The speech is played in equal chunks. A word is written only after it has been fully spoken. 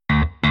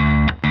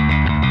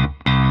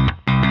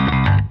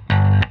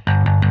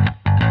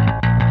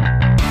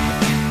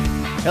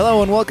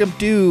Hello and welcome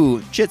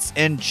to Chits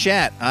and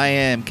Chat. I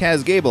am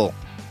Kaz Gable.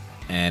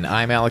 And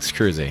I'm Alex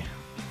Cruzy.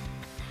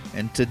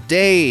 And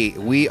today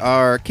we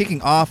are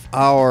kicking off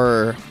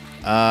our...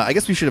 I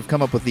guess we should have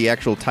come up with the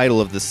actual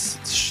title of this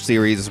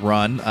series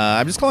run.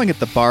 I'm just calling it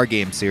the Bar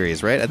Game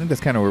series, right? I think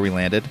that's kind of where we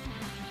landed.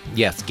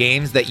 Yes,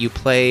 games that you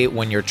play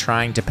when you're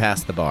trying to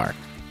pass the bar.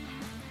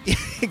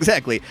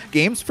 Exactly.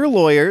 Games for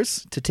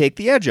lawyers to take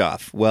the edge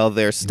off while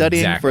they're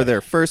studying for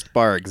their first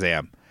bar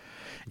exam.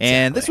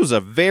 And this was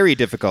a very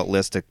difficult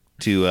list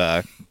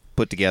to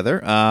put together.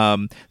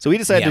 So we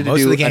decided to do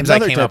most of the games I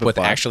came up with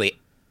bar. actually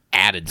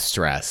added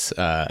stress.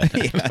 There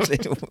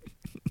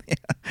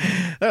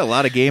are a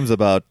lot of games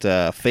about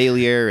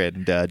failure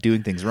and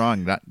doing things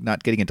wrong,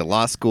 not getting into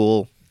law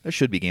school. There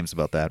should be games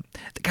about that.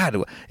 God,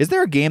 is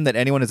there a game that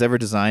anyone has ever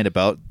designed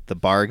about the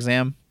bar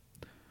exam?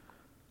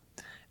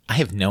 I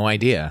have no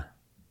idea.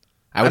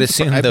 I would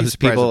assume those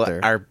people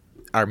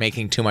are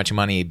making too much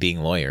money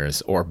being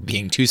lawyers or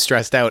being too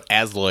stressed out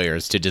as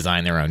lawyers to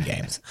design their own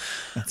games.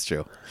 That's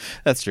true.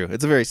 It's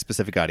a very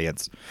specific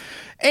audience.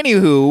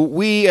 Anywho,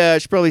 we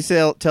should probably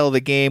tell the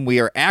game we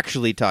are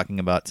actually talking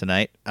about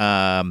tonight.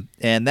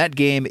 And that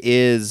game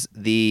is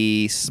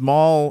the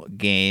small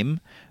game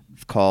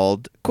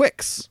called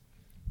Qwixx.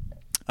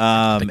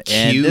 The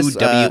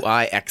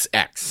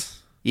QWIXX.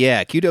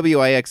 Yeah,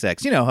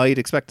 QWIXX. You know how you'd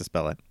expect to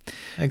spell it.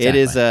 Exactly. It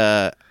is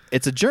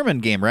it's a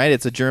German game, right?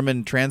 It's a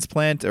German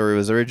transplant, or it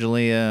was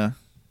originally a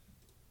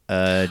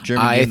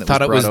German game that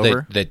thought was it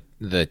brought was over.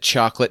 the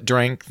chocolate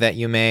drink that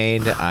you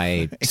made.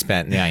 I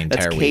spent the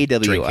entire week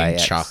drinking KWIX.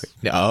 chocolate.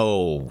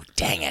 Oh,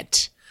 dang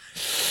it.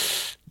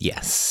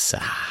 Yes.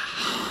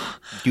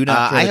 Do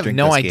not try I to have drink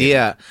no this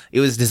idea. It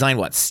was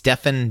designed,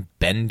 Stefan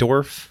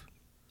Bendorf?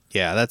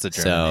 Yeah, that's a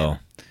German name.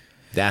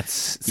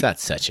 That's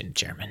such a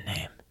German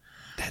name.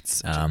 That's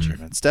such a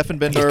German. Stefan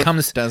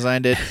Bendorf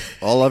designed it.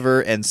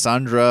 Oliver and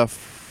Sandra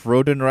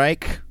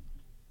Frodenreich.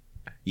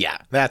 Yeah,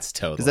 that's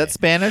totally. Is that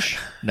Spanish?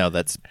 No,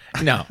 that's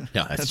no.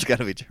 That's got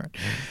to be German.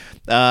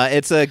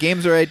 It's a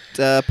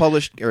GamesRight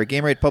published or a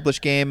GameRight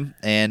published game,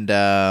 and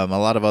a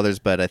lot of others,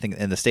 but I think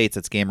in the States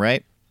it's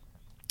GameRight.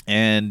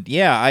 And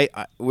yeah,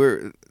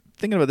 we're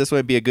thinking about this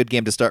would be a good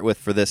game to start with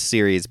for this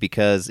series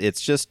because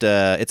it's just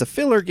it's a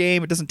filler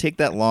game. It doesn't take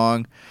that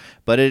long,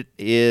 but it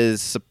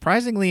is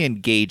surprisingly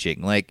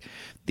engaging. Like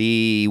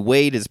the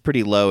weight is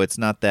pretty low. It's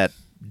not that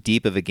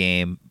deep of a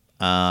game.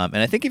 And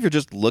I think if you're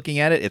just looking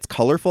at it, it's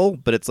colorful,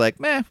 but it's like,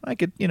 meh, I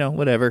could,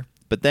 whatever.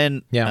 But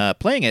then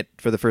playing it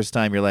for the first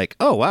time, you're like,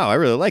 oh, wow, I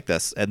really like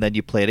this. And then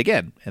you play it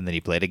again, and then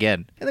you play it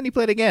again, and then you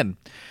play it again.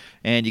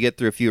 And you get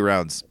through a few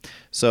rounds.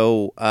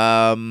 So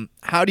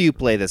how do you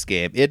play this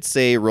game? It's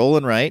a roll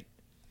and write.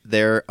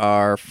 There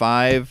are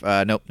 6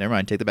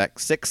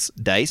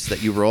 dice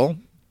that you roll.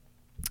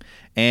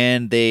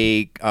 And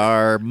they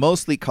are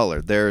mostly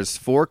colored. There's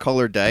 4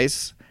 colored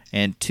dice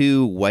and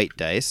 2 white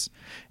dice.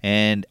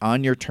 And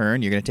on your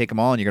turn, you're going to take them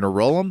all and you're going to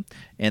roll them.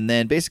 And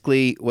then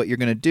basically what you're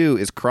going to do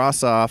is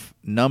cross off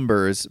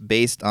numbers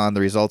based on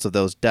the results of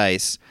those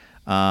dice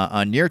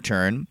on your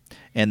turn.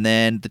 And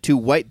then the 2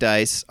 white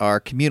dice are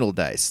communal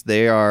dice.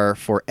 They are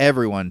for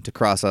everyone to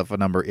cross off a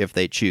number if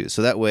they choose.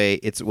 So that way,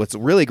 it's what's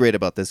really great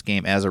about this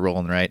game as a roll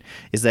and write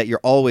is that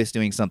you're always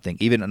doing something,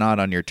 even not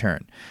on your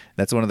turn.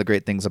 That's one of the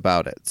great things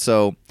about it.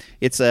 So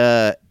it's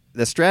the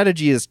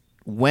strategy is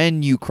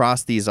when you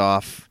cross these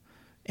off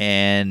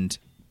and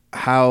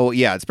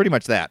it's pretty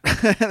much that.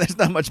 There's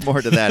not much more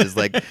to that. It's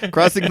like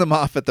crossing them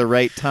off at the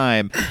right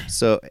time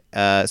so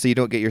you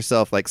don't get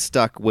yourself like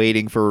stuck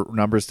waiting for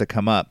numbers to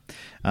come up,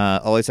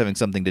 always having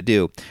something to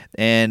do.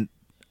 And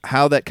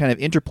how that kind of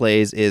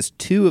interplays is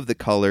 2 of the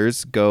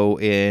colors go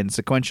in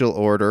sequential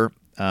order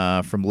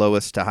from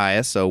lowest to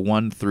highest, so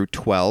 1 through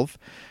 12.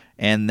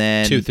 And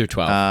then 2 through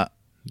 12.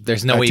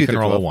 There's no way you can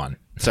roll a 1.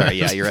 Sorry,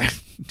 yeah, you're right.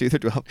 2 through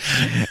 12.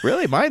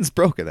 Really? Mine's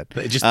broken then.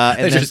 They're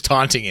just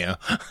taunting you.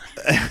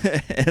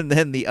 And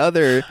then the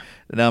other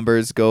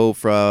numbers go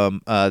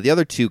from, the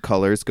other 2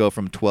 colors go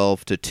from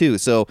 12 to 2.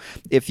 So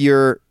if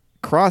you're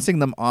crossing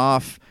them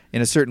off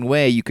in a certain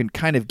way, you can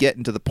kind of get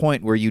into the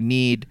point where you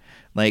need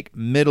like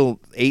middle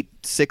 8,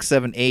 6,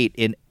 7, 8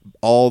 in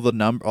all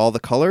the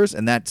colors,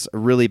 and that's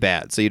really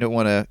bad. So you don't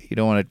want to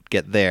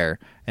get there.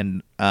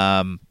 And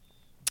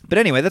but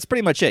anyway, that's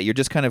pretty much it. You're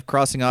just kind of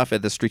crossing off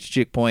at the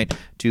strategic point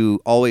to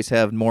always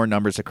have more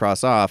numbers to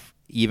cross off,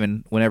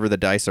 even whenever the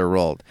dice are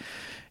rolled.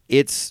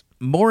 It's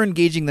more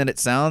engaging than it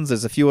sounds.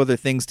 There's a few other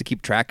things to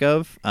keep track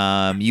of.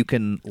 You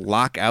can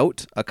lock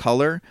out a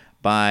color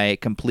by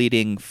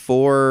completing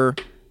 4...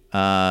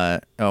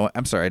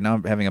 I'm sorry. Now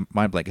I'm having a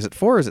mind blank. Is it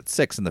 4 or is it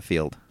 6 in the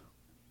field?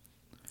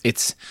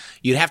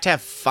 You'd have to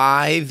have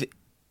 5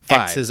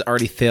 X's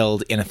already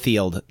filled in a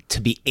field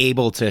to be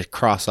able to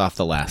cross off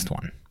the last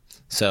one.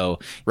 So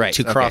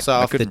to cross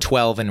off the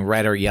 12 in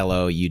red or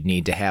yellow, you'd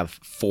need to have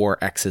 4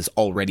 X's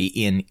already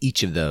in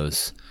each of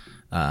those.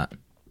 And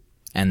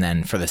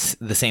then for the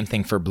same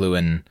thing for blue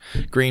and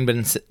green,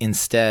 but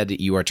instead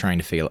you are trying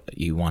to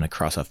you want to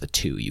cross off the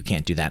 2. You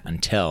can't do that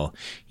until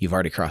you've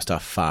already crossed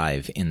off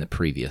 5 in the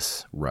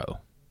previous row.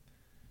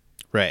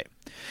 Right.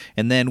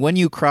 And then when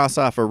you cross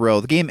off a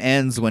row, the game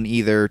ends when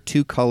either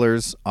two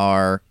colors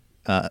are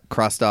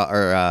crossed off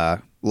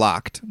or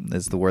locked,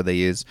 is the word they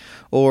use,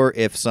 or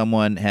if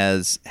someone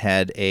has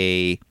had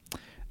a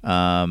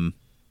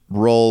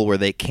roll where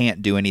they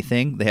can't do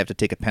anything, they have to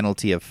take a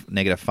penalty of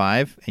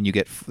 -5,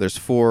 and there's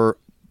 4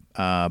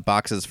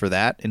 boxes for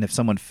that, and if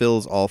someone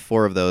fills all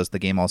 4 of those, the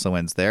game also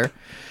ends there.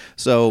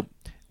 So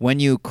when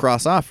you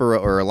cross off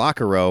or lock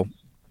a row,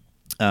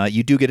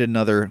 you do get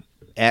another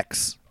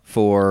X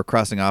for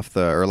crossing off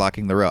or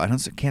locking the row. I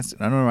don't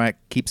know why I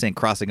keep saying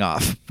crossing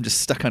off. I'm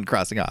just stuck on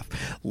crossing off.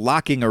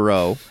 Locking a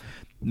row,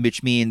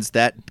 which means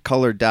that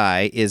colored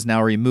die is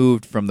now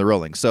removed from the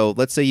rolling. So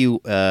let's say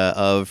you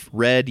of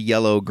red,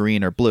 yellow,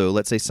 green, or blue.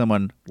 Let's say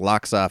someone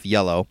locks off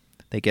yellow.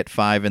 They get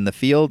 5 in the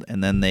field,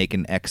 and then they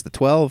can X the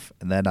 12,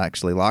 and that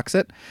actually locks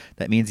it.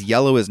 That means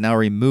yellow is now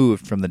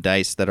removed from the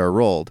dice that are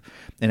rolled,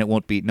 and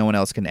no one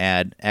else can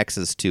add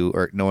X's to,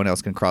 or no one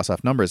else can cross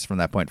off numbers from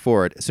that point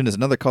forward. As soon as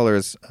another color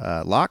is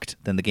locked,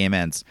 then the game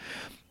ends.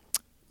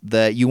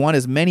 You want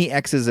as many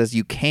X's as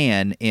you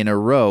can in a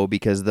row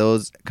because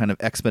those kind of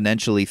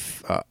exponentially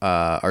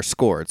are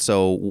scored.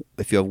 So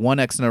if you have 1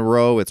 X in a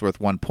row, it's worth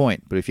 1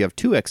 point. But if you have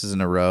 2 X's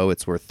in a row,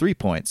 it's worth 3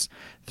 points.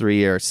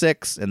 3 or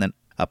 6, and then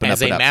up and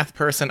As up and a up. math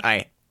person,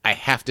 I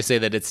have to say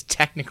that it's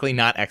technically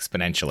not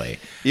exponentially.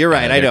 You're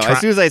right. I know. As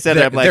soon as I said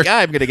it, I'm like,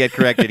 I'm going to get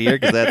corrected here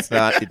because that's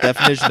not the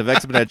definition of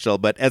exponential.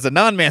 But as a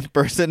non-math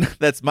person,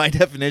 that's my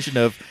definition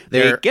of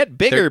they get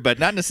bigger, but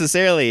not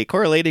necessarily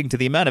correlating to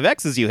the amount of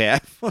X's you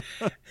have.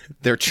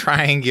 They're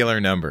triangular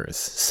numbers.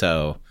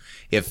 So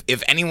if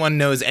anyone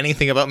knows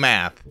anything about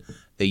math,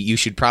 that you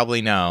should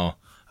probably know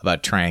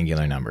about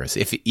triangular numbers.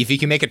 If you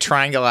can make a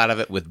triangle out of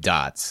it with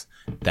dots,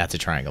 that's a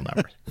triangle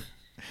number.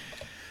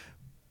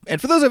 And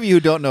for those of you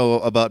who don't know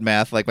about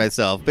math, like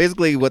myself,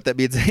 basically what that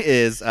means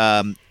is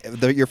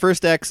your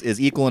first X is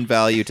equal in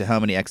value to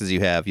how many X's you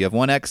have. You have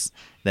 1 X,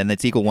 then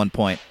it's equal 1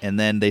 point. And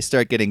then they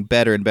start getting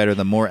better and better.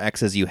 The more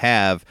X's you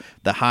have,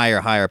 the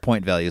higher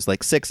point values.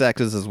 Like 6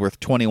 X's is worth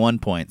 21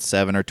 points,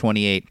 7 or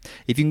 28.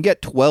 If you can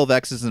get 12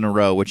 X's in a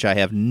row, which I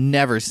have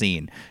never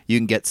seen, you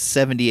can get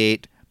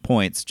 78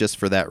 points just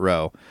for that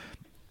row.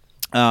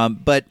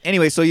 But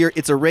anyway, so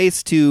it's a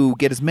race to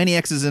get as many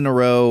X's in a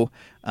row,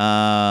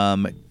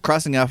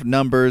 crossing off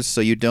numbers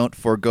so you don't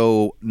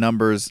forego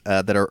numbers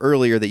that are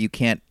earlier that you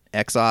can't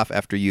X off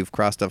after you've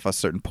crossed off a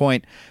certain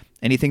point.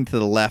 Anything to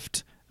the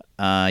left,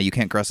 you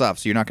can't cross off.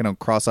 So you're not going to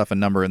cross off a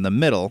number in the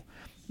middle.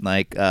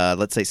 Like,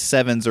 let's say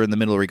 7s are in the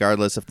middle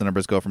regardless if the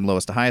numbers go from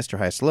lowest to highest or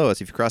highest to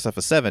lowest. If you cross off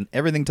a 7,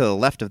 everything to the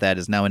left of that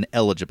is now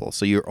ineligible.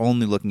 So you're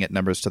only looking at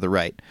numbers to the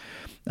right.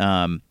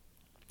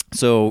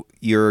 So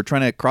you're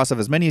trying to cross off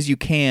as many as you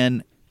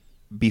can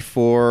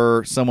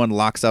before someone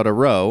locks out a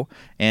row,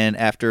 and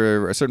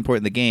after a certain point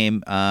in the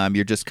game,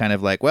 you're just kind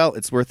of like, well,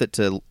 it's worth it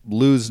to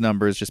lose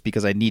numbers just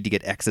because I need to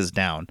get X's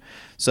down.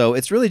 So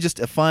it's really just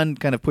a fun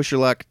kind of push your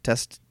luck,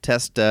 test.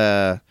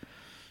 What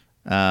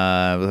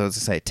was I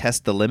say?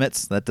 Test the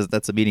limits.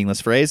 That's a meaningless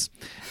phrase.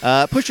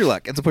 Push your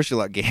luck. It's a push your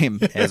luck game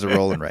as a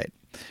roll and write.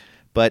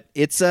 But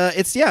it's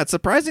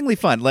surprisingly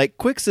fun. Like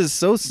Qwixx is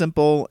so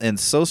simple and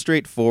so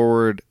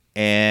straightforward,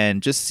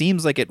 and just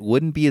seems like it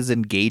wouldn't be as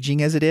engaging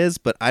as it is,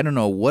 but I don't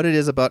know what it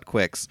is about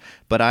Qwixx,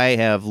 but I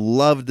have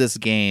loved this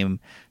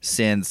game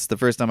since the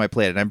first time I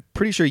played it. I'm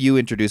pretty sure you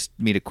introduced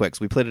me to Qwixx.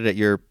 We played it at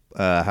your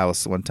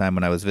house one time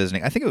when I was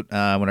visiting. I think when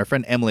our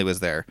friend Emily was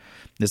there,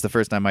 this is the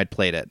first time I'd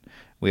played it.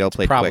 We all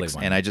played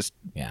Qwixx, and I just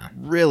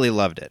really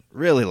loved it.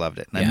 Really loved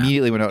it. And I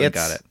immediately went out and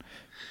got it.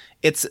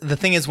 It's the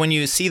thing is when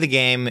you see the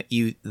game,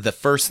 the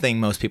first thing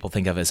most people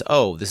think of is,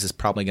 oh, this is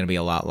probably going to be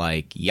a lot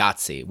like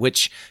Yahtzee,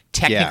 which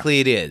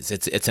technically it is.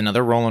 It's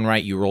another roll and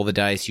write. You roll the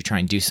dice, you try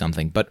and do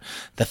something. But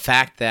the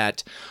fact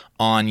that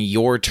on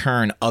your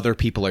turn other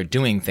people are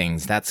doing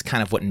things, that's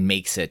kind of what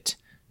makes it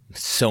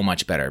so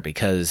much better,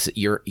 because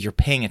you're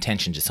paying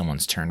attention to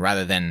someone's turn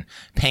rather than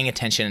paying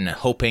attention and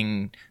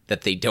hoping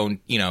that they don't,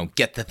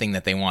 get the thing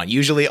that they want.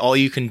 Usually all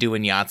you can do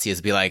in Yahtzee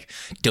is be like,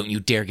 don't you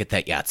dare get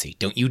that Yahtzee.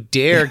 Don't you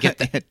dare get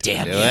that.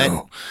 Damn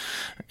you.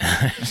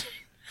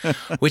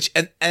 Which,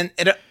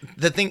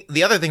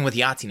 the other thing with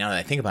Yahtzee, now that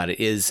I think about it,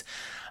 is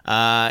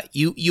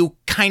you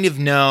kind of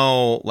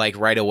know, like,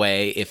 right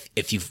away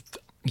if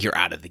you're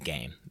out of the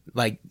game.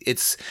 Like,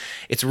 it's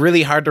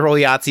really hard to roll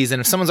Yahtzees, and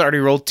if someone's already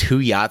rolled 2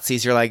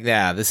 Yahtzees, you're like,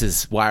 yeah,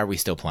 why are we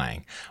still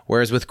playing?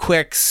 Whereas with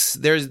Qwixx,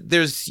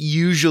 there's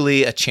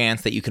usually a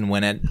chance that you can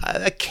win it.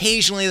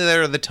 Occasionally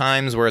there are the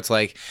times where it's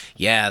like,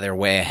 yeah, they're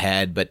way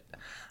ahead, but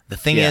the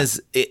thing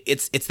is,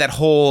 it's that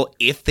whole,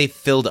 if they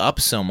filled up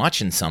so much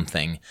in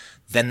something,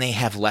 then they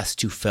have less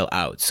to fill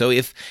out. So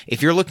if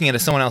you're looking at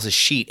someone else's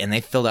sheet and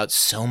they filled out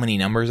so many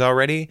numbers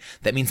already,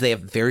 that means they have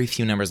very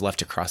few numbers left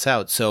to cross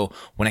out. So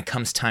when it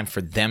comes time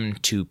for them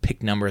to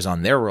pick numbers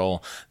on their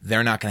roll,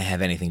 they're not going to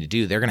have anything to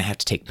do. They're going to have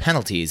to take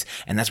penalties,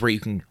 and that's where you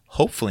can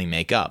hopefully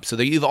make up. So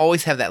you've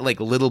always have that, like,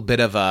 little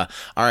bit of all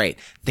right,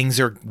 things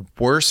are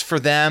worse for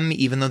them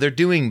even though they're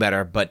doing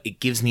better, but it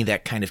gives me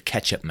that kind of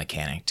catch-up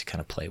mechanic to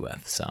kind of play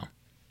with. So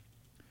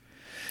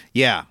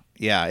yeah,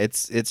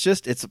 it's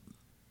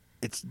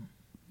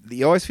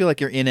you always feel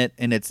like you're in it,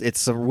 and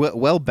it's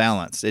well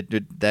balanced.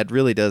 That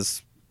really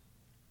does.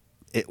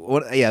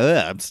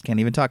 I just can't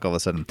even talk all of a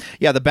sudden.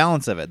 Yeah, the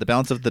balance of it, the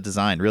balance of the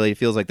design, really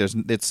feels like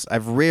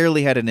I've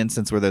rarely had an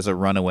instance where there's a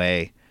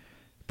runaway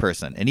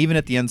person, and even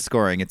at the end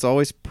scoring, it's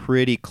always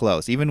pretty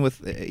close. Even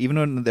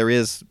when there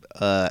is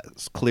a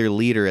clear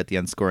leader at the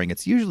end scoring,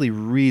 it's usually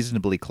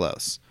reasonably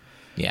close.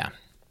 Yeah,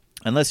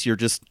 unless you're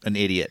just an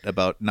idiot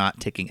about not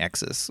ticking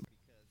X's.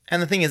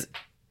 And the thing is,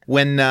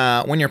 when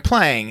you're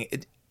playing,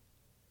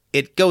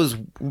 it goes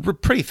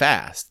pretty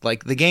fast.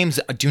 Like, the games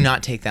do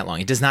not take that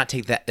long. It does not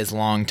take that as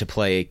long to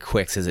play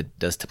Qwixx as it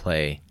does to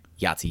play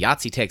Yahtzee.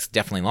 Yahtzee takes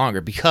definitely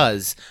longer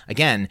because,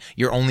 again,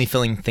 you're only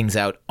filling things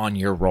out on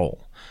your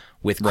roll.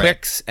 With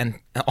Qwixx, and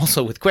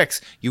also with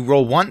Qwixx, you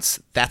roll once,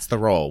 that's the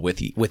roll. With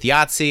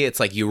Yahtzee, it's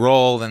like you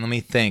roll, then let me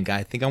think.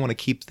 I think I want to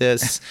keep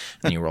this.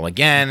 And you roll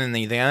again, and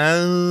then you think, I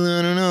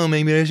don't know,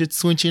 maybe I should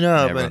switch it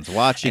up. Everyone's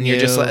watching and you.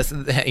 Just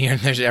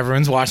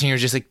everyone's watching. You're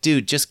just like,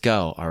 dude, just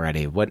go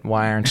already.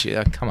 Why aren't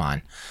you? Come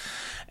on.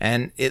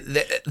 And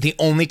the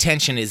only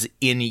tension is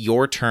in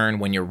your turn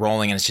when you're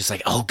rolling, and it's just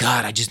like, oh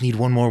God, I just need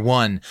one more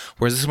one.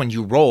 Whereas this is when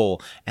you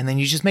roll, and then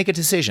you just make a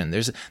decision.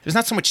 There's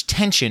not so much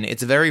tension.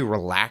 It's a very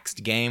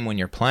relaxed game when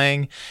you're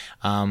playing.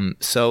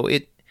 So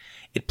it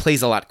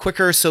plays a lot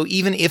quicker. So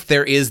even if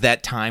there is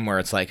that time where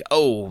it's like,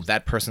 oh,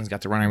 that person's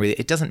got to run away,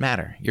 it doesn't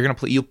matter. You're gonna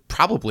play. You'll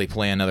probably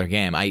play another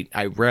game. I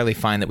rarely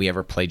find that we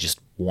ever play just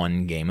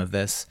one game of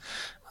this.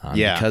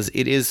 Because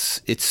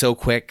it's so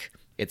quick.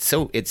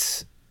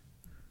 It's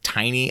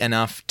tiny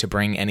enough to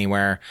bring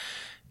anywhere.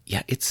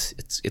 Yeah, it's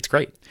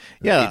great.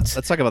 Yeah,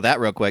 let's talk about that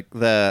real quick.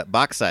 The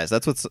box size.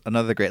 That's what's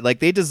another great. Like,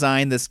 they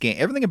designed this game.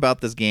 Everything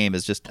about this game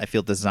is just, I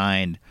feel,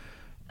 designed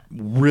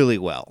really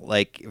well.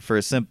 Like, for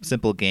a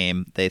simple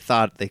game, they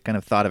kind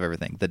of thought of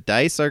everything. The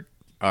dice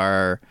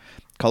are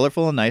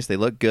colorful and nice. They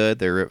look good.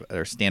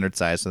 They're standard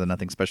size, so there's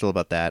nothing special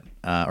about that.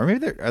 Or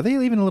maybe are they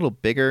even a little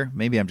bigger?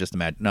 Maybe I'm just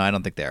imagining. No, I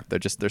don't think they are. They're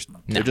just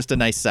a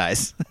nice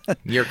size.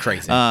 You're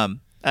crazy.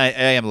 I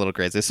am a little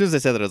crazy. As soon as I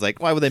said that, I was like,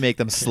 why would they make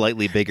them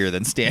slightly bigger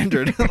than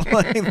standard?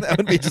 Like, that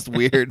would be just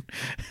weird.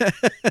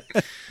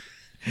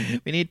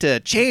 We need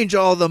to change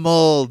all the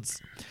molds.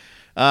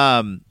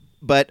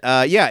 But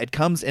it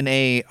comes in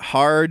a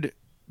hard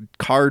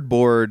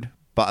cardboard,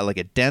 like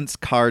a dense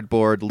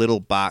cardboard little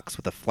box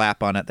with a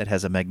flap on it that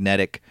has a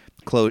magnetic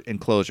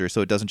enclosure,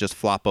 so it doesn't just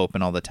flop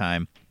open all the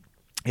time.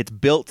 It's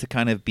built to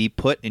kind of be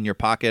put in your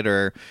pocket,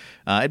 or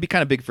it'd be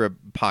kind of big for a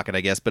pocket,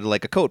 I guess, but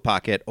like a coat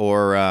pocket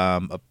or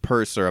a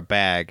purse or a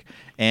bag.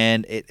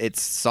 And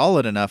it's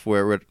solid enough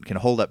where it can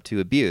hold up to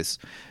abuse.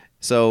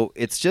 So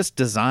it's just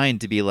designed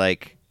to be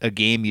like a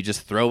game you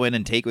just throw in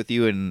and take with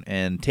you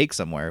and take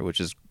somewhere, which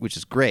is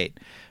great.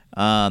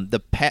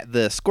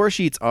 The score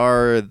sheets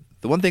are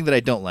the one thing that I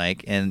don't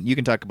like, and you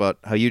can talk about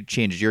how you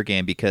changed your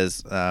game,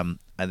 because I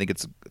think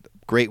it's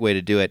great way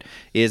to do it.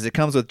 Is it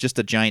comes with just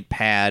a giant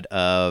pad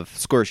of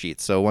score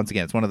sheets. So once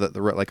again, it's one of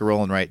the like a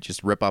roll and write,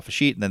 just rip off a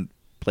sheet and then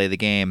play the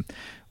game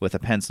with a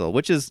pencil,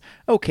 which is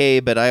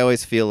okay, but I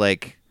always feel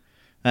like,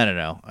 I don't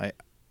know,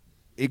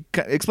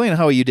 explain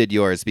how you did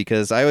yours,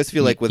 because I always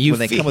feel like when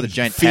they come with a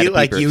giant pad of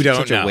paper, it's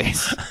such a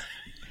waste.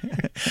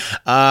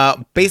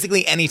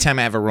 Basically, anytime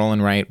I have a roll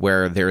and write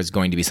where there is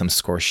going to be some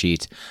score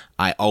sheet,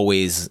 I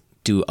always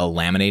do a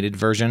laminated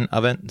version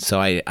of it. So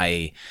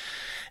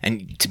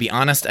and to be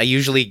honest, I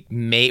usually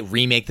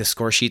remake the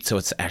score sheet so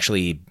it's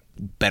actually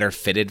better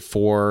fitted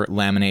for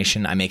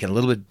lamination. I make it a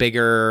little bit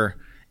bigger.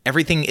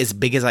 Everything as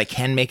big as I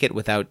can make it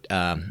without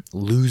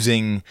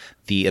losing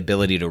the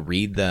ability to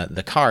read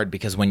the card,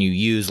 because when you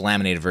use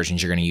laminated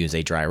versions, you're going to use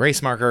a dry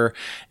erase marker.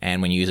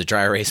 And when you use a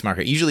dry erase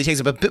marker, it usually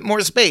takes up a bit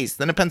more space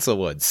than a pencil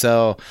would.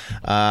 So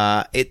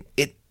it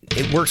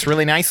works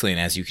really nicely. And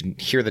as you can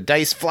hear the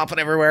dice flopping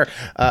everywhere,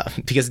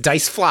 because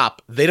dice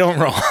flop, they don't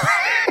roll.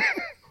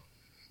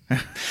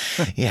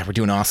 Yeah, we're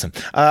doing awesome.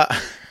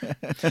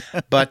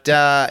 But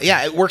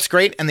it works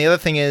great. And the other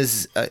thing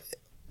is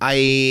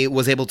I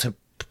was able to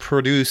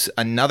produce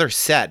another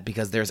set,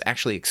 because there's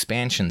actually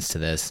expansions to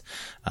this.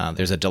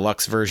 There's a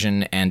deluxe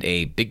version and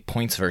a big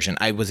points version.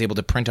 I was able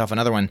to print off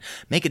another one,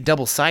 make it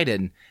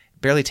double-sided,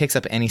 barely takes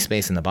up any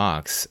space in the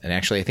box. And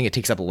actually, I think it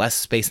takes up less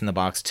space in the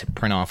box to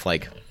print off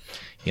 5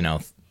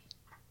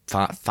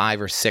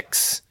 or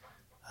 6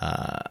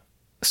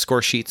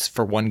 score sheets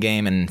for one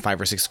game and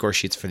 5 or 6 score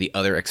sheets for the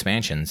other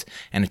expansions,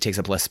 and it takes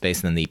up less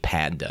space than the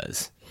pad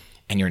does.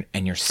 And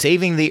you're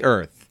saving the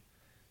earth,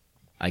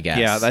 I guess.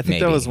 Yeah, I think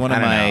that was one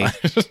of my.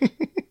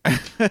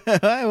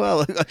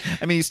 Well,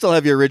 I mean, you still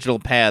have your original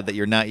pad that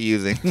you're not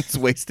using; it's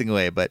wasting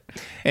away. But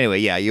anyway,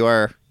 yeah, you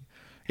are.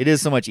 It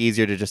is so much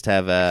easier to just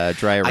have a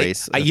dry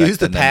erase. I use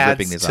the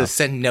pads to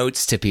send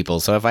notes to people.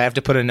 So if I have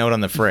to put a note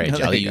on the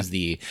fridge, I'll use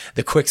the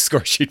quick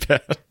score sheet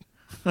pad.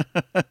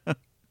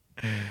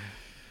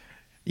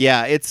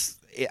 Yeah,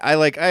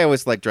 I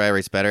always like dry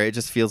erase better. It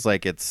just feels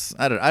like it's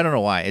I don't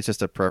know why. It's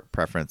just a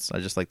preference. I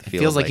just like the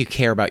feel. It feels like you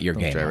care about your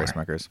game. Dry erase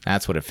markers.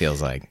 That's what it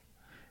feels like.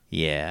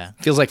 Yeah.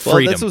 Feels like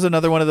freedom. Well, this was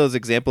another one of those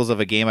examples of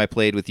a game I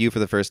played with you for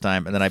the first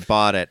time, and then I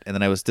bought it, and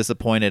then I was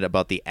disappointed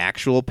about the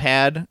actual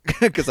pad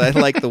because I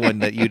like the one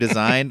that you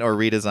designed or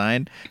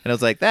redesigned, and I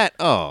was like,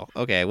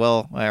 okay,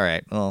 well, all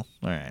right.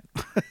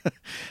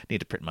 Need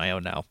to print my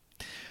own now.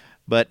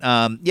 But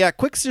yeah,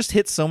 Quicks just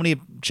hits so many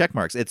check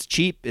marks. It's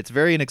cheap. It's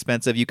very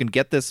inexpensive. You can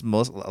get this a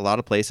lot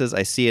of places.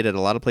 I see it at a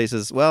lot of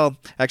places. Well,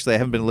 actually, I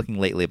haven't been looking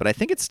lately, but I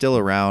think it's still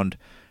around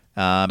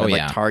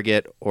like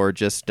Target or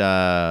just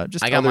I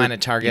got mine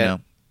at Target. You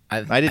know,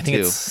 I did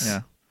too.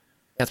 Yeah,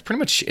 that's pretty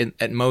much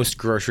at most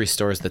grocery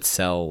stores that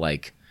sell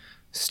like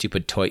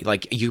stupid toy.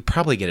 Like you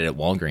probably get it at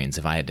Walgreens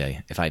if I had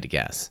to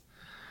guess.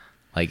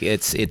 Like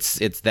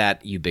it's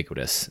that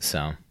ubiquitous.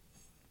 So.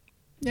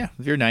 Yeah,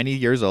 if you're 90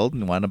 years old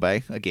and want to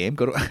buy a game,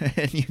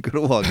 and you go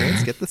to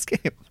Walgreens, get this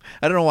game.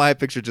 I don't know why I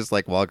picture just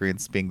like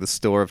Walgreens being the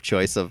store of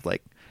choice of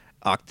like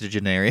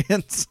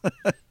octogenarians.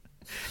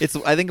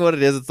 I think what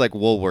it is, it's like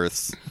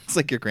Woolworths. It's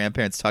like your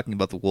grandparents talking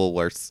about the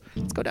Woolworths.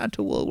 Let's go down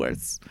to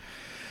Woolworths.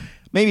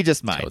 Maybe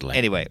just mine. Totally.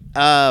 Anyway,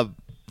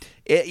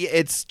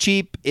 it's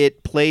cheap.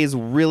 It plays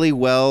really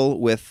well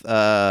with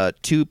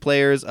 2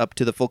 players up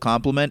to the full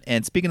complement.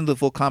 And speaking of the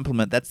full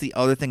complement, that's the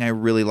other thing I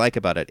really like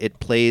about it.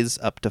 It plays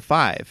up to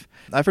 5.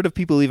 I've heard of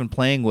people even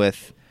playing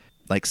with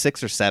like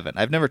 6 or 7.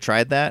 I've never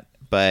tried that,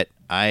 but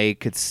I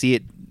could see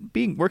it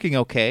working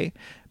okay.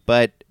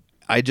 But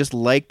I just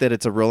like that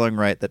it's a rolling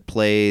right that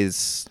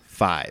plays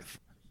 5.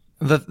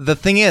 The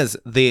thing is,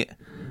 they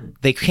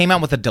came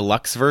out with a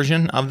deluxe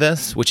version of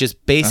this, which is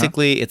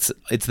basically it's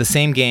the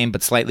same game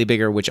but slightly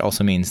bigger, which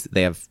also means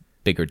they have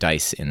bigger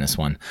dice in this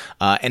one.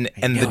 And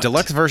the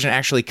deluxe version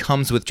actually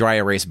comes with dry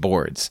erase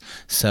boards.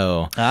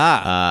 So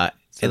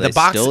so the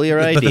box stole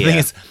your idea. But the thing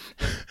is,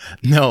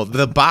 no,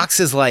 the box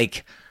is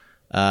like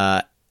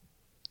 8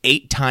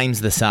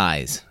 times the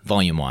size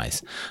volume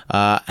wise.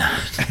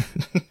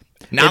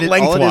 Not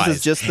lengthwise. All it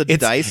is just the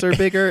dice are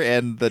bigger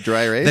and the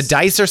dry erase? The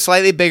dice are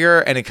slightly bigger,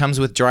 and it comes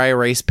with dry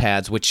erase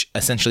pads, which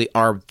essentially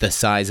are the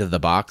size of the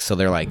box. So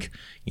they're like,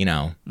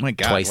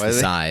 twice the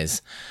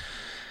size.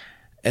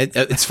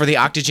 It's for the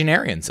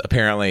octogenarians,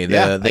 apparently.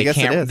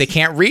 They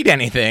can't read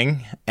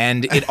anything,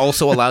 and it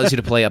also allows you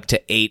to play up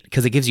to 8,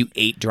 because it gives you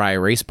 8 dry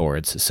erase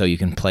boards, so you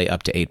can play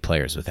up to 8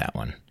 players with that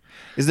one.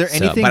 Is there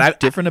anything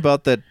different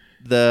about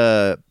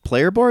the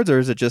player boards, or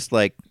is it just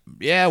like,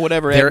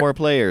 whatever, add more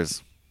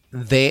players?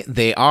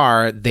 They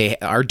are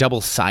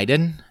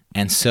double-sided,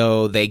 and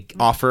so they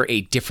offer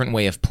a different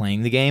way of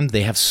playing the game.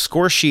 They have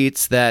score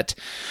sheets that,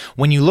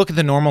 when you look at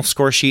the normal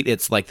score sheet,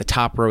 it's like the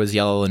top row is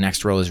yellow, the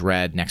next row is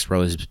red, next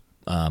row is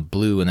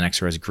blue, and the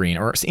next row is green,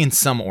 or in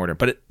some order.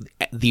 But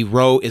the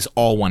row is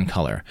all one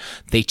color.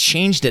 They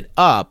changed it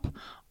up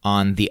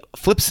on the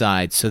flip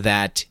side so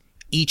that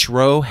each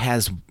row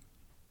has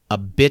a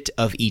bit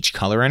of each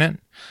color in it.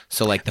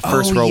 So like the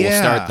first row will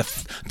start,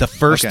 the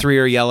first 3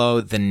 are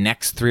yellow, the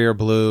next 3 are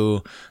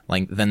blue,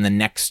 like then the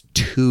next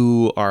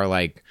 2 are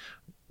like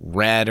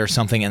red or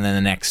something, and then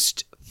the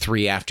next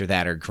 3 after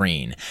that are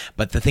green.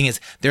 But the thing is,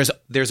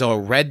 there's a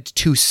red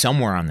 2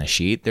 somewhere on the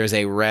sheet. There's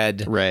a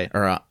red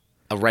or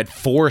a red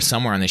 4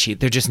 somewhere on the sheet.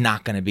 They're just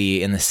not going to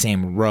be in the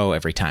same row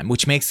every time,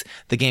 which makes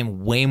the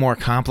game way more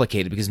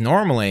complicated, because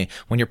normally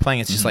when you're playing,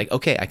 it's just like,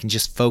 okay, I can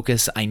just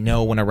focus. I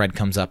know when a red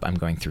comes up, I'm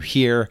going through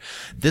here.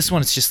 This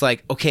one, it's just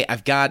like, okay,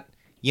 I've got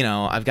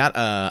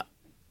a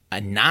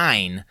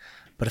 9,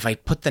 but if I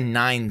put the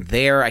 9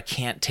 there, I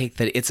can't take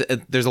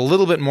that. There's a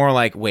little bit more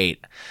like,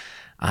 wait,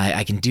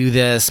 I can do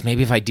this.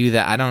 Maybe if I do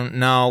that, I don't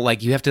know.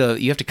 Like you have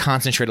to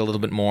concentrate a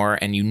little bit more,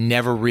 and you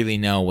never really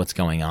know what's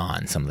going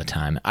on some of the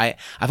time.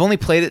 I've only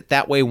played it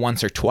that way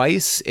once or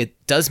twice.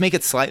 It does make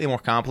it slightly more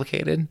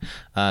complicated.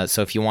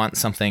 So if you want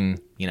something,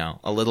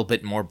 a little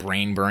bit more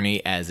brain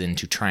burny, as in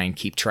to try and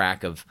keep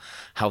track of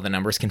how the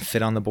numbers can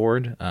fit on the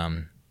board,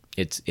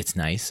 it's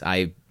nice.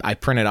 I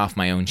printed off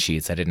my own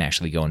sheets. I didn't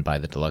actually go and buy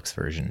the deluxe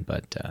version,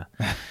 but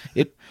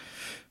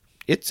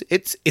it's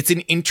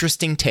an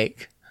interesting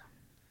take.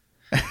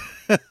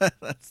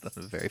 That's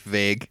a very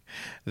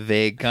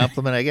vague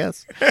compliment, I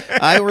guess.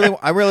 I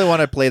really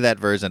want to play that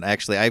version.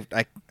 Actually,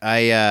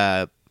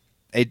 I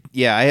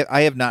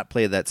have not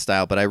played that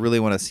style, but I really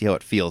want to see how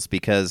it feels,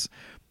 because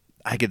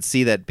I could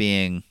see that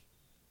being,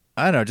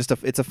 I don't know,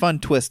 it's a fun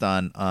twist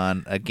on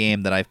a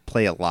game that I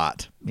play a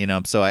lot.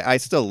 So I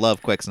still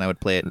love Quicks, and I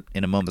would play it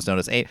in a moment's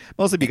notice.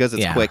 Mostly because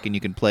it's quick and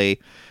you can play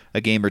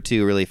a game or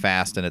two really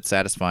fast and it's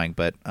satisfying.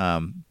 But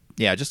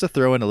just to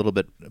throw in a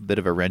bit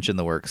of a wrench in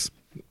the works.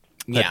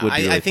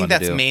 I think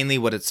that's mainly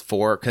what it's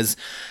for. Because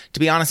to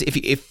be honest,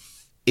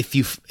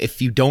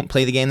 if you don't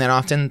play the game that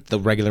often, the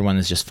regular one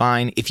is just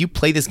fine. If you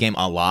play this game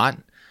a lot,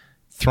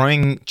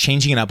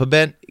 changing it up a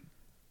bit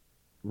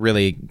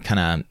really kind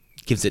of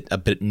gives it a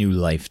bit new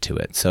life to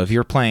it. So if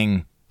you're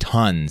playing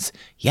tons,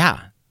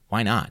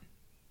 why not?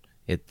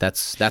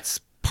 That's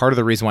part of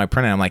the reason why I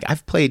printed it. I'm like,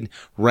 I've played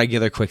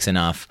regular Quicks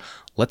enough.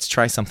 Let's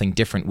try something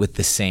different with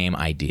the same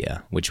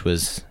idea, which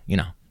was,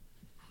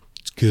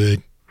 it's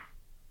good.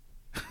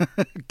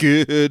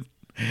 Good.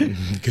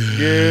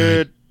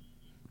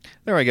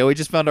 There we go. We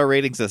just found our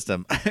rating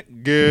system.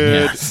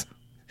 Good. Yes.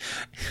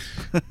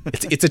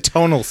 It's a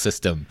tonal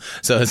system,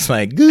 so it's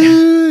like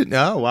good.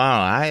 Oh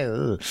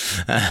wow,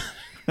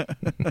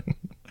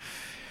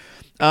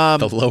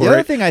 the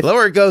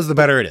lower it goes, the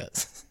better it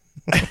is.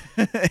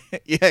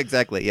 Yeah,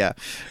 exactly. Yeah.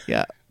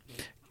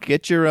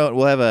 Get your own.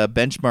 We'll have a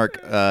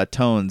benchmark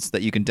tones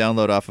that you can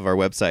download off of our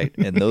website,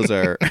 and those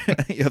are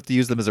you have to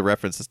use them as a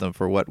reference system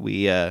for what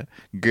we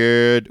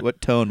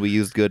what tone we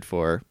use good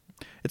for.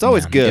 It's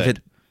always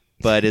good,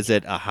 but is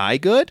it a high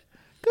good,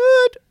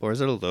 or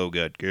is it a low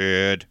good?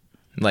 Good.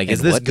 Like, and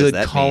is this good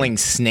calling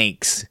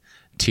snakes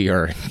to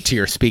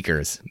your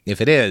speakers? If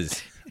it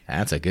is,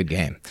 that's a good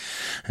game.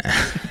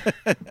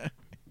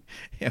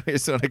 Yeah, we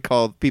just want to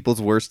call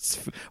people's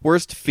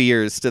worst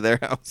fears to their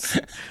house.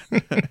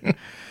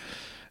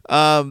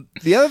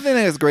 The other thing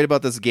that is great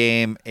about this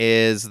game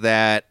is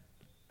that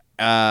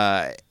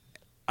I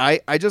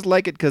just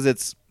like it because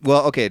it's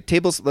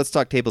let's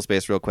talk table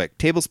space real quick.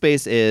 Table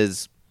space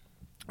is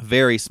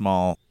very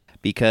small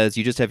because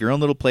you just have your own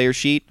little player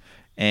sheet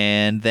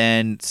and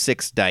then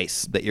 6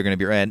 dice that you're going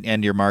to be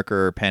and your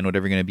marker or pen,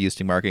 whatever you're going to be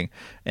using marking,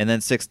 and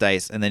then 6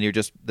 dice, and then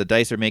the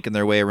dice are making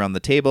their way around the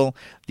table.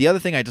 The other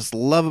thing I just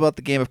love about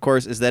the game, of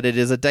course, is that it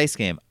is a dice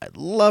game. I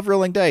love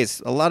rolling dice.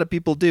 A lot of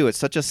people do. It's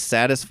such a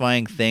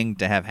satisfying thing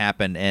to have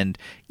happen, and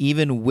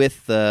even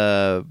with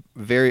the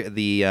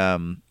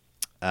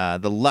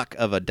luck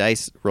of a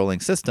dice rolling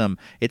system,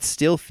 it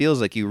still feels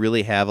like you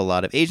really have a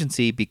lot of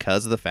agency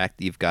because of the fact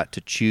that you've got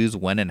to choose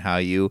when and how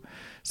you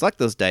select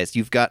those dice.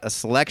 You've got a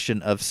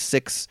selection of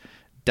 6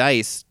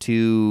 dice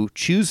to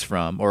choose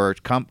from or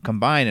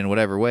combine in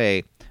whatever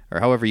way or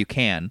however you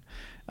can.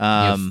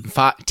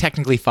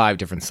 Technically 5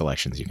 different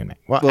selections you can make.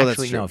 Well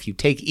actually, no. If you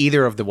take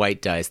either of the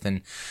white dice,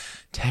 then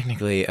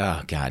technically,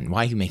 oh God,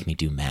 why you make me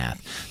do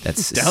math?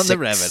 That's down the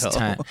rabbit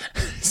hole.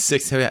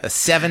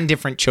 7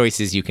 different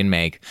choices you can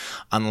make,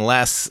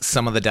 unless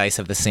some of the dice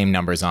have the same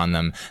numbers on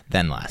them,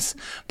 then less.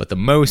 But the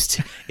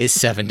most is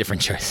 7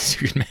 different choices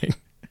you can make.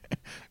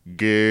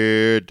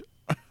 Good.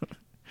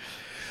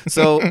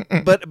 So,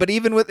 but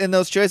even within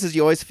those choices,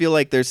 you always feel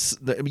like there's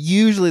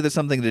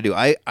something to do.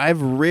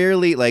 I've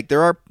rarely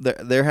there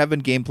have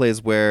been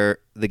gameplays where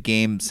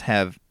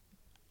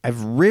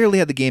I've rarely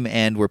had the game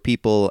end where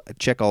people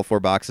check all 4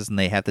 boxes and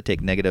they have to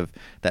take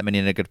that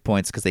many negative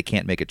points because they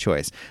can't make a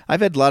choice.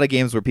 I've had a lot of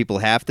games where people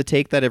have to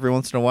take that every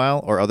once in a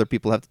while, or other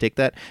people have to take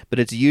that, but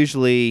it's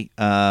usually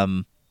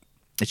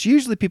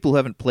people who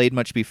haven't played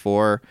much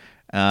before.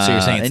 So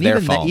you're saying it's their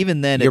fault?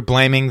 Even then, you're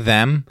blaming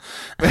them.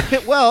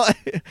 Well,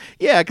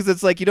 yeah, because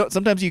it's like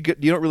sometimes you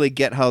don't really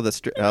get how the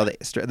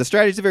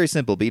strategies are very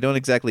simple, but you don't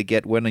exactly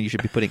get when you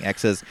should be putting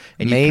X's.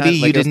 And maybe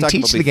you didn't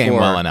teach the game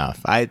well enough.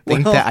 I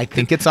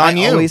think it's on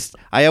you.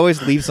 I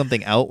always leave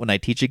something out when I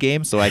teach a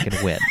game so I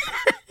can win.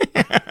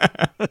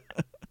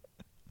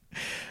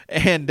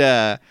 And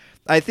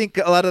I think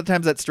a lot of the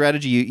times that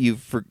strategy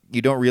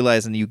you don't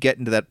realize, and you get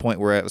into that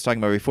point where I was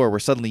talking about before, where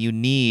suddenly you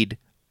need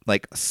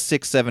like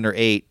 6, 7, or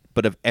 8.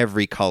 But of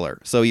every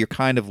color, so you're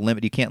kind of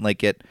limited. You can't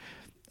get,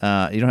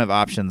 you don't have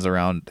options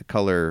around the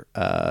color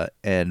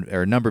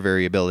or number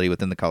variability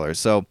within the colors.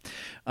 So,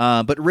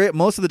 but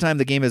most of the time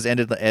the game has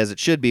ended as it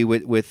should be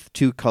with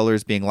 2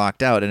 colors being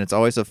locked out, and it's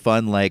always a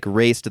fun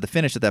race to the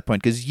finish at that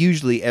point because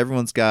usually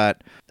everyone's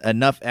got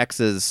enough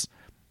X's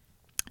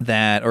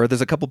or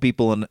there's a couple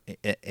people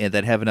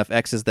that have enough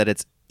X's that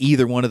it's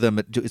either one of them.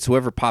 It's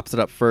whoever pops it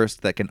up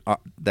first that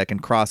can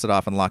cross it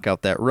off and lock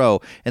out that row.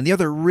 And the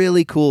other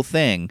really cool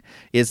thing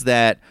is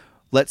that,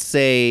 let's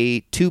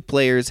say 2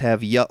 players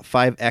have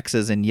 5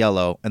 X's in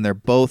yellow, and they're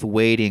both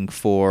waiting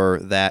for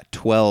that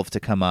 12 to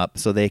come up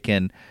so they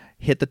can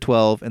hit the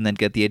 12 and then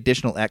get the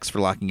additional X for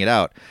locking it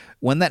out.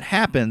 When that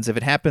happens, if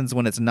it happens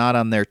when it's not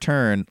on their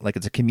turn, like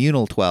it's a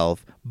communal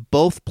 12,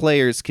 both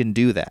players can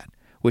do that,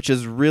 which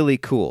is really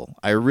cool.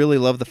 I really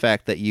love the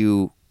fact that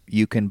you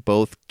can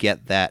both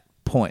get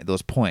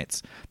those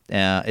points.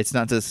 It's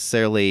not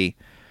necessarily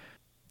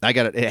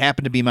it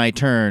happened to be my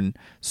turn,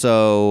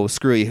 so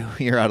screw you,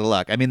 you're out of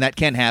luck. I mean, that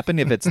can happen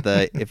if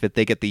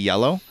they get the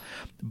yellow,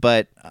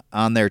 but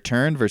on their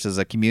turn versus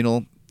a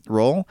communal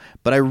roll.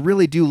 But I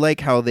really do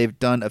like how they've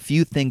done a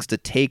few things to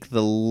take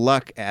the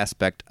luck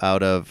aspect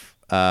out of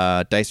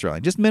dice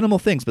rolling. Just minimal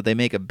things, but they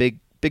make a big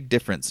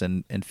difference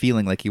in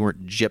feeling like you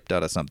weren't gypped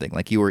out of something,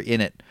 like you were in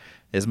it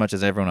as much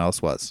as everyone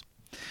else was.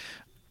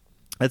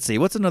 Let's see,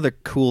 what's another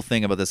cool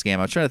thing about this game?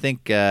 I was trying to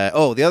think. The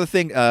other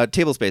thing,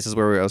 table space is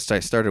where I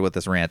started with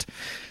this rant.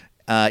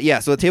 So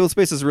the table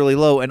space is really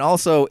low, and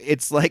also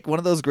it's like one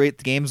of those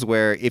great games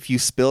where if you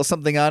spill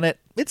something on it,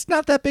 it's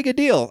not that big a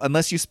deal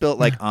unless you spill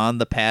it on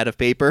the pad of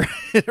paper.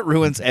 It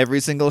ruins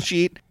every single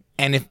sheet.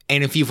 And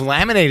if you've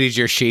laminated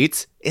your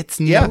sheets, it's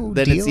no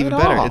then deal it's even at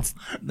better. all.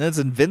 It's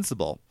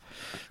invincible.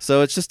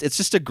 So it's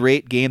just a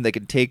great game that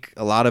can take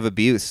a lot of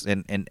abuse,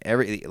 and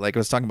like I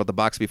was talking about the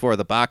box before.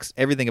 The box,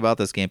 everything about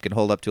this game can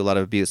hold up to a lot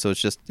of abuse. So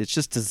it's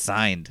just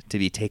designed to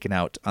be taken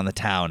out on the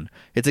town.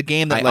 It's a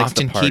game that I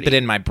often keep it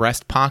in my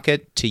breast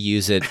pocket to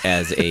use it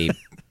as a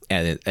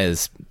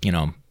as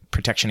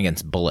protection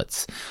against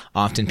bullets.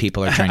 Often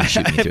people are trying to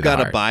shoot me through the heart.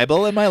 I've got a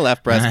Bible in my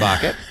left breast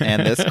pocket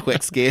and this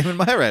Quicks game in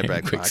my right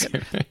breast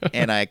pocket.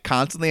 And I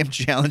constantly am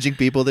challenging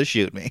people to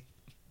shoot me.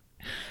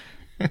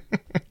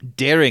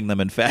 Daring them,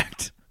 in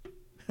fact.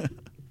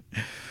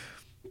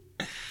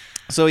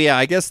 So yeah,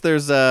 I guess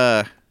there's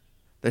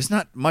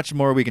not much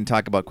more we can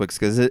talk about Quicks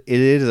because it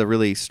is a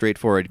really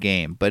straightforward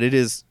game, but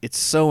it's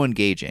so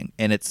engaging,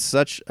 and it's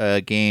such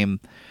a game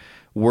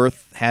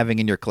worth having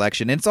in your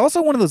collection. And it's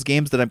also one of those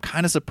games that I'm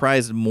kind of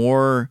surprised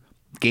more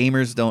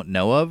gamers don't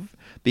know of,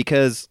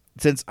 because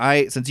since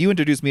you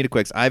introduced me to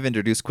Quicks, I've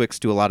introduced Quicks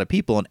to a lot of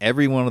people, and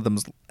every one of them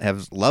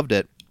has loved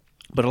it.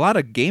 But a lot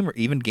of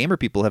gamer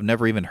people have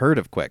never even heard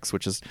of Quicks,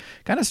 which has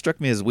kind of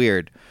struck me as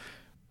weird.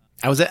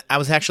 I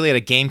was actually at a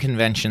game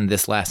convention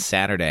this last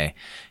Saturday,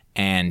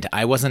 and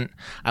I was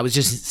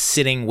just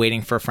sitting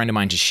waiting for a friend of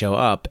mine to show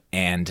up,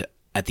 and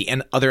at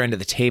the other end of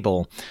the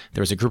table,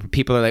 there was a group of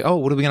people that are like, oh,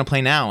 what are we going to play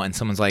now? And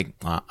someone's like,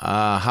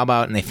 how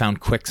about, and they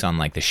found Quicks on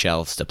like the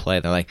shelves to play.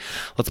 They're like,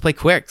 let's play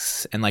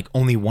Quicks. And like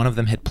only one of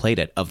them had played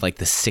it of like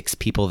the 6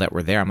 people that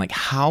were there. I'm like,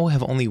 how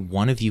have only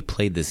one of you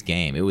played this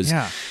game? It was,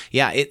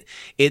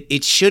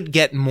 it should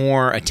get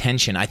more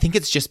attention. I think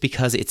it's just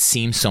because it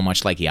seems so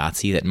much like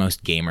Yahtzee that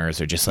most gamers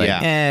are just like,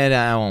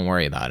 I won't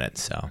worry about it.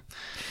 So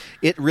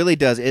it really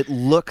does. It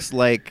looks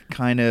like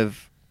kind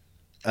of,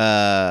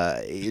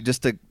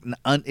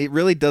 it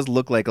really does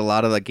look like a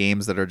lot of the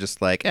games that are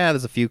just like,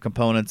 there's a few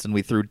components and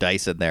we threw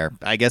dice in there.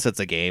 I guess it's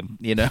a game,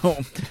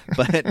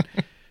 but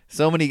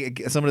so many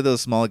of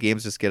those small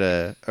games just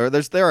there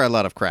are a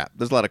lot of crap.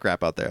 There's a lot of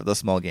crap out there. Those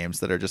small games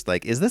that are just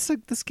like,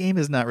 this game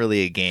is not really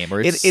a game, or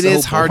it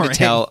is hard to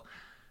tell.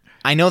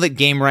 I know that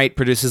GameRight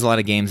produces a lot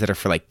of games that are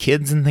for like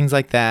kids and things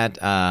like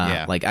that.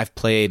 Like I've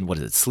played,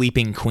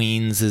 Sleeping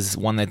Queens is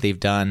one that they've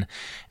done.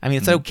 I mean,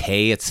 it's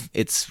okay.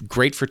 It's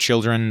great for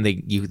children.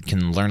 You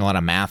can learn a lot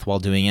of math while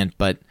doing it.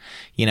 But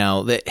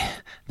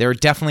there are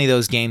definitely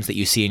those games that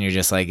you see and you're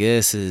just like,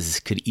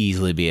 could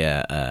easily be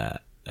a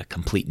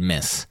complete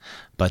miss.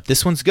 But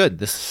this one's good.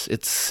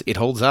 It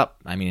holds up.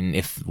 I mean,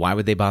 why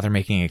would they bother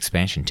making an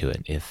expansion to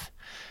it if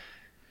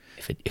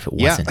it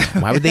wasn't?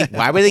 Why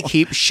would they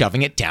keep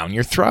shoving it down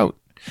your throat?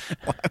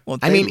 Why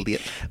won't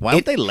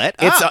they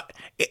let up?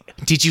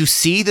 Did you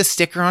see the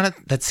sticker on it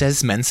that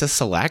says Mensa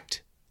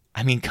Select?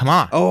 I mean, come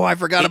on. Oh, I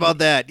forgot about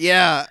that.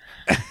 Yeah.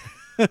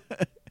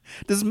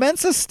 Does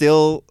Mensa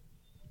still?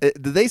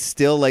 Do they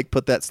still like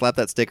slap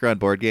that sticker on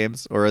board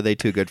games, or are they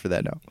too good for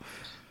that now?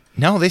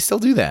 No, they still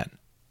do that.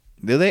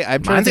 Do they?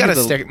 Mine's got a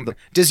sticker.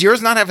 Does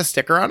yours not have a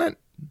sticker on it?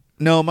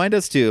 No, mine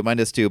does too.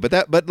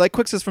 But like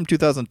Quicks is from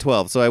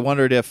 2012, so I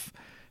wondered if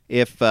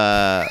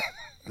that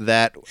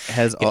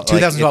has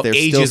 2012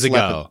 ages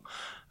ago.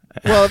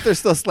 Well, if they're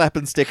still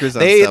slapping stickers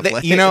on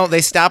stuff,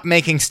 they stopped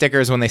making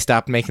stickers when they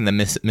stopped making the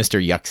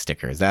Mr. Yuck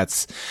stickers.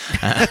 That's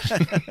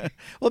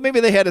well, maybe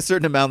they had a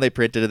certain amount they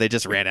printed and they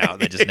just ran out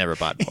and they just never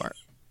bought more.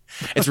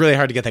 It's really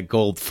hard to get that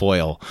gold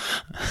foil.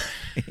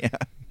 Yeah.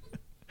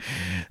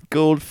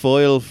 Gold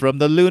foil from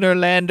the lunar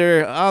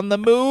lander on the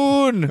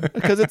moon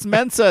because it's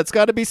Mensa. It's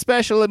got to be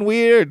special and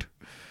weird.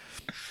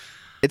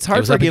 It's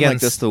hard for a game like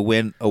this to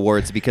win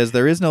awards because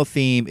there is no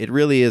theme. It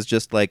really is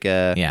just like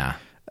a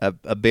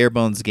bare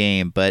bones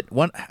game, but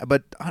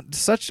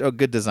such a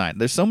good design.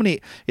 There's so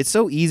many. It's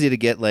so easy to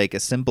get like a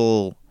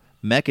simple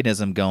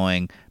mechanism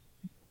going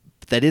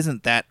that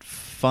isn't that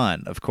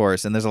fun, of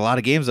course. And there's a lot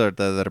of games that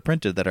are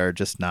printed that are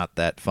just not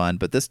that fun.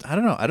 But this, I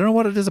don't know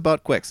what it is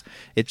about Quicks.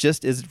 It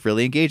just is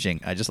really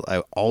engaging.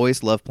 I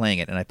always love playing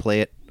it, and I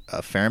play it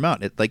a fair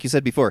amount. Like you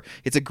said before,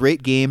 it's a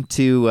great game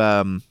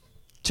to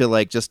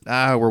like just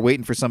we're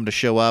waiting for someone to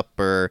show up,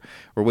 or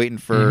we're waiting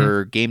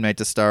for game night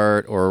to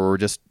start, or we're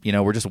just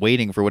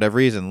waiting for whatever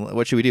reason.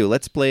 What should we do?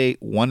 Let's play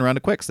one round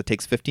of Quicks that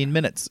takes 15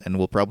 minutes, and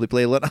we'll probably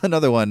play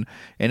another one.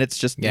 And it's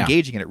just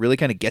engaging, and it really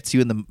kind of gets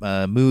you in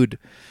the mood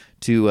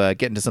to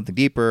get into something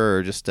deeper,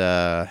 or just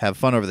have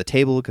fun over the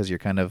table because you're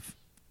kind of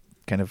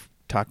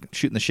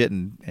shooting the shit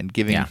and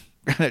giving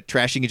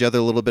trashing each other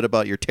a little bit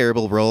about your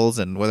terrible rolls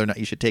and whether or not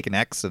you should take an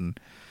X and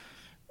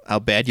how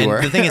bad you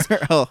are. The thing is,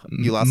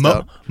 you lost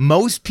out.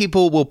 Most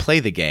people will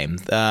play the game.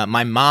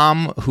 My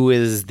mom, who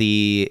is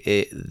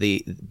the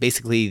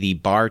basically the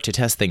bar to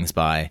test things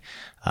by,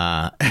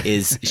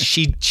 is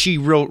she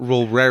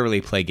will rarely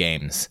play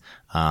games.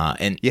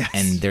 And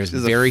there's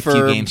very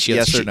few games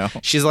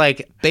she's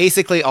like,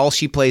 basically all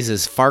she plays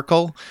is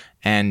Farkle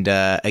and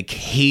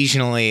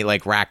occasionally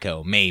like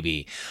Racco,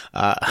 maybe.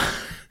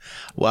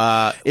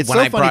 It's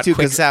so funny too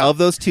because of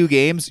those two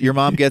games, your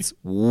mom gets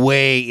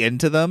way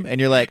into them, and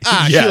you're like,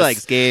 she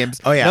likes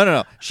games. Oh yeah,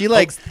 no, she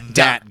likes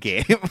that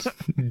game.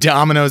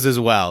 Dominoes as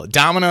well.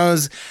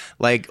 Dominoes,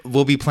 like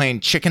we'll be playing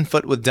Chicken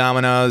Foot with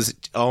Dominoes.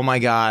 Oh my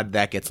god,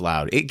 that gets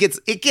loud. It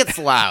gets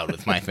loud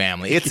with my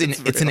family. It's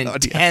an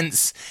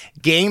intense.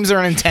 Games are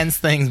an intense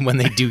thing when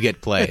they do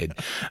get played.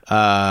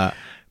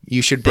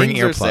 You should bring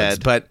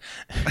earplugs. But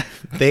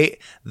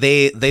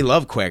they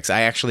love Quicks.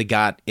 I actually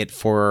got it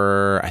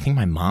for, I think,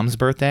 my mom's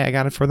birthday. I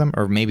got it for them,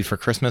 or maybe for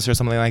Christmas or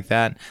something like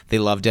that. They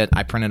loved it.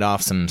 I printed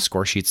off some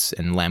score sheets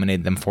and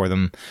laminated them for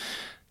them.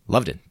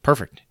 Loved it.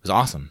 Perfect. It was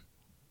awesome.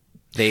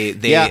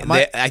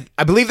 I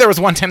believe there was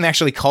one time they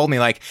actually called me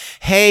like,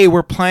 hey,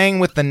 we're playing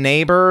with the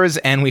neighbors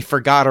and we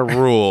forgot a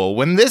rule.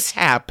 When this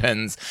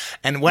happens,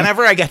 and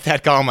whenever I get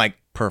that call, I'm like,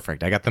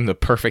 perfect. I got them the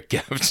perfect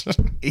gift.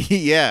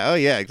 Yeah. Oh,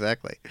 yeah,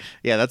 exactly.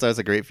 Yeah, that's always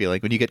a great feeling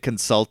when you get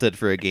consulted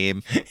for a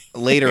game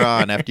later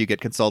on after you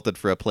get consulted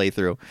for a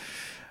playthrough.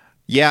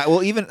 Yeah,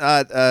 well, even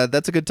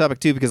that's a good topic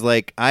too, because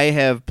like I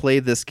have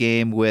played this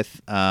game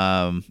with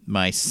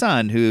my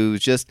son,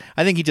 who's just,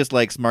 I think he just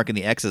likes marking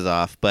the X's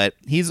off, but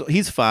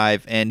he's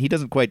 5 and he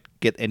doesn't quite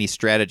get any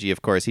strategy.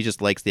 Of course, he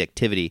just likes the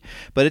activity.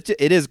 But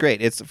it is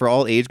great. It's for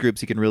all age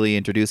groups. You can really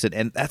introduce it,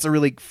 and that's a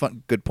really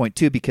good point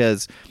too,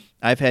 because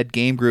I've had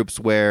game groups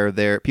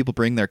where people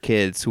bring their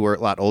kids who are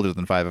a lot older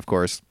than 5, of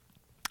course,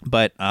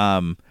 but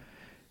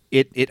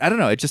It I don't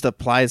know. It just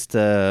applies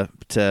to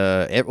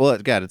well,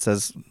 God, it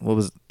says what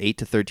was 8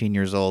 to 13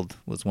 years old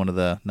was one of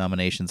the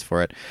nominations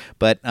for it.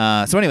 But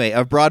so anyway,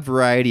 a broad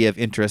variety of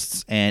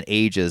interests and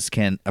ages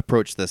can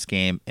approach this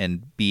game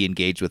and be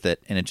engaged with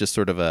it, and it's just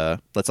sort of a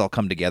let's all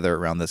come together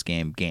around this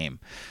game.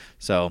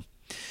 So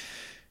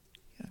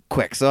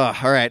Quicks. Oh,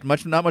 all right.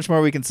 Not much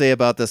more we can say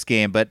about this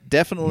game, but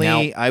definitely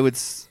no. I would.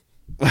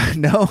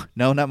 No,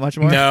 not much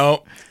more.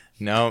 No,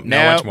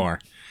 much more.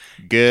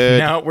 Good.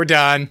 No, we're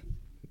done.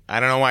 I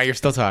don't know why you're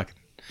still talking.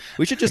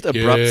 We should just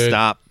abrupt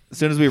stop. As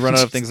soon as we run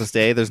out of things to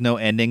say, there's no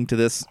ending to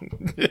this to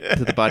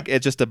the podcast.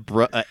 It's just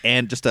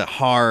just a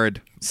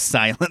hard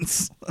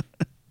silence.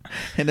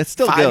 And it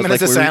still 5 goes.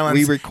 minutes of silence.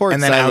 We record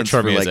and then silence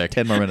outro for music. like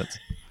 10 more minutes.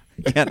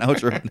 Yeah, an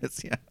outro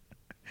minutes. Yeah.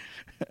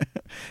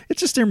 It's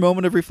just your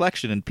moment of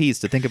reflection and peace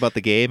to think about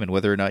the game and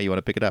whether or not you want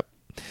to pick it up.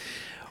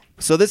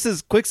 So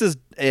Quicks is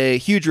a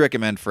huge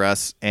recommend for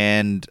us,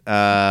 and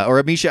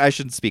or Amisha, I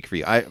shouldn't speak for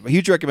you. A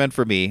huge recommend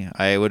for me.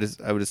 I would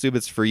assume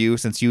it's for you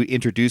since you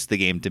introduced the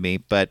game to me.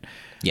 But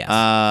yes,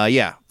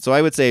 yeah. So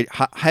I would say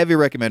heavy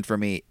recommend for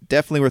me.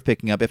 Definitely worth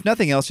picking up, if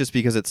nothing else, just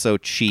because it's so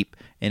cheap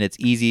and it's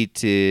easy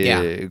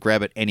to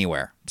grab it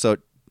anywhere. So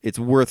it's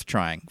worth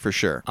trying for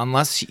sure.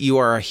 Unless you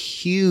are a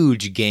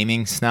huge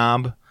gaming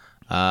snob,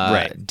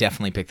 right?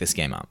 Definitely pick this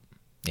game up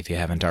if you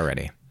haven't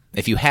already.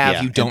 If you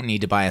have, you don't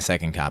need to buy a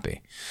second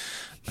copy.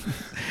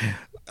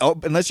 Oh,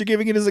 unless you're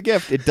giving it as a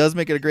gift. It does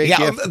make it a great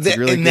gift.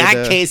 In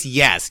that case,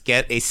 yes,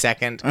 get a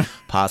second,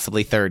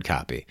 possibly third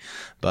copy.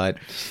 But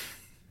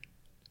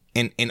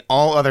in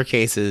all other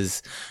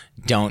cases,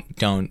 don't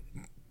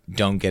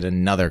get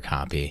another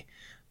copy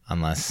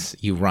unless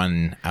you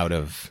run out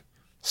of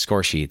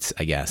score sheets,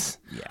 I guess.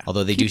 Yeah.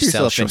 Although they do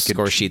sell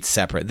score sheets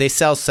separate. They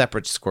sell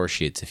separate score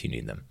sheets if you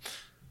need them.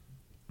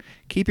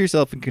 Keep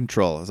yourself in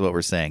control is what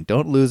we're saying.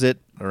 Don't lose it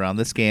around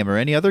this game or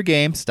any other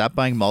game. Stop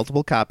buying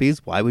multiple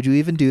copies. Why would you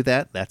even do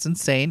that? That's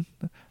insane.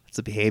 It's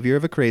the behavior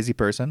of a crazy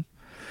person.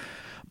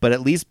 But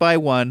at least buy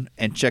one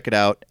and check it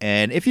out.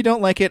 And if you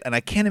don't like it, and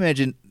I can't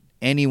imagine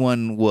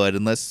anyone would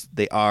unless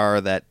they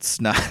are that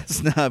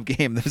snob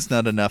game, there's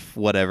not enough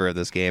whatever of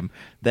this game,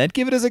 then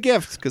give it as a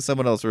gift because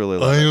someone else really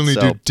loves it. I only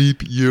do deep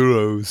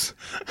Euros.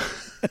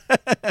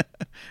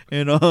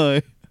 And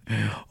I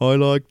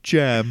like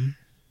jam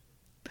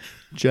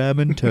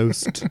and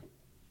toast.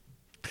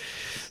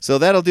 So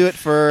that'll do it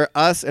for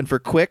us and for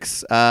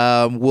Quicks.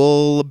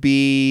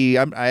 We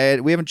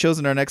haven't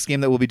chosen our next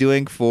game that we'll be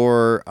doing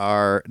for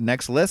our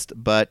next list,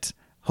 but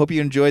hope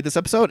you enjoyed this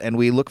episode, and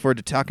we look forward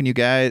to talking to you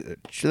guys.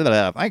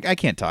 I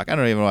can't talk. I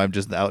don't even know. I'm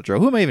just the outro.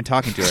 Who am I even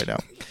talking to right now?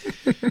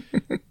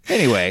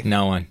 Anyway.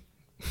 No one.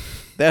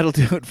 That'll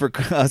do it for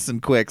us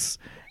and Quicks,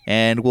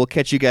 and we'll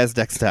catch you guys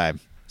next time.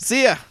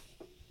 See ya.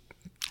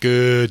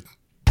 Good.